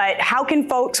 seconds, but how can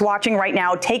folks watching right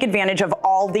now take advantage of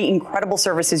all the incredible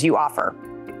services you offer?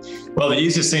 Well, the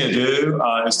easiest thing to do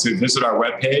is to visit our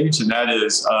webpage, and that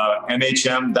is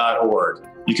mhm.org.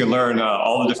 You can learn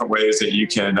all the different ways that you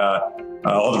can,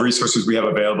 all the resources we have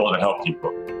available to help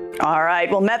people. All right.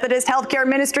 Well, Methodist Healthcare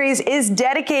Ministries is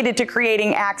dedicated to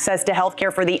creating access to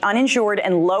healthcare for the uninsured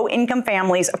and low-income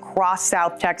families across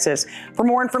South Texas. For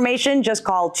more information, just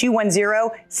call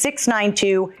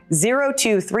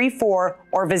 210-692-0234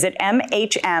 or visit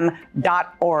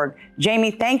mhm.org.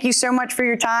 Jamie, thank you so much for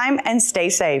your time and stay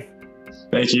safe.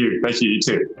 Thank you. Thank you. You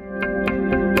too.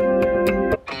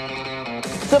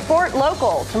 Support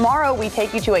local. Tomorrow we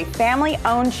take you to a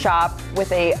family-owned shop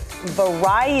with a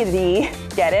variety,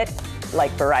 get it,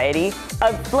 like variety,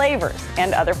 of flavors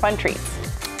and other treats.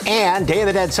 And Day of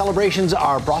the Dead celebrations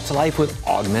are brought to life with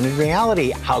augmented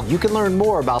reality. How you can learn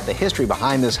more about the history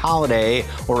behind this holiday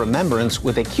or remembrance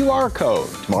with a QR code.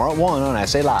 Tomorrow at 1 on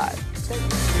SA Live.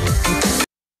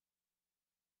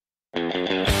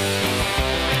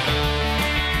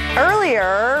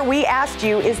 Earlier, we asked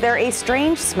you, is there a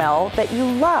strange smell that you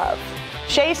love?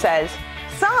 Shay says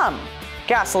some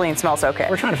gasoline smells okay.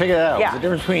 We're trying to figure that out. Yeah. The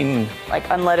difference between like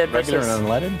unleaded regular versus and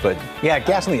unleaded. But yeah,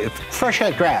 gasoline, fresh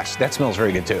cut grass, that smells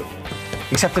very good too.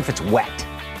 Except if it's wet.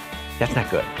 That's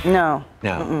not good. No.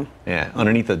 No. Mm-mm. Yeah,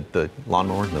 underneath the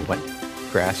lawnmower, the wet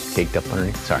grass caked up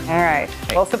underneath. Sorry. All right.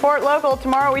 Hey. Well, support local.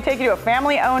 Tomorrow we take you to a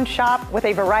family-owned shop with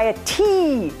a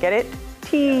variety. Get it?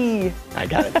 Tea. I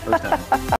got it the first time.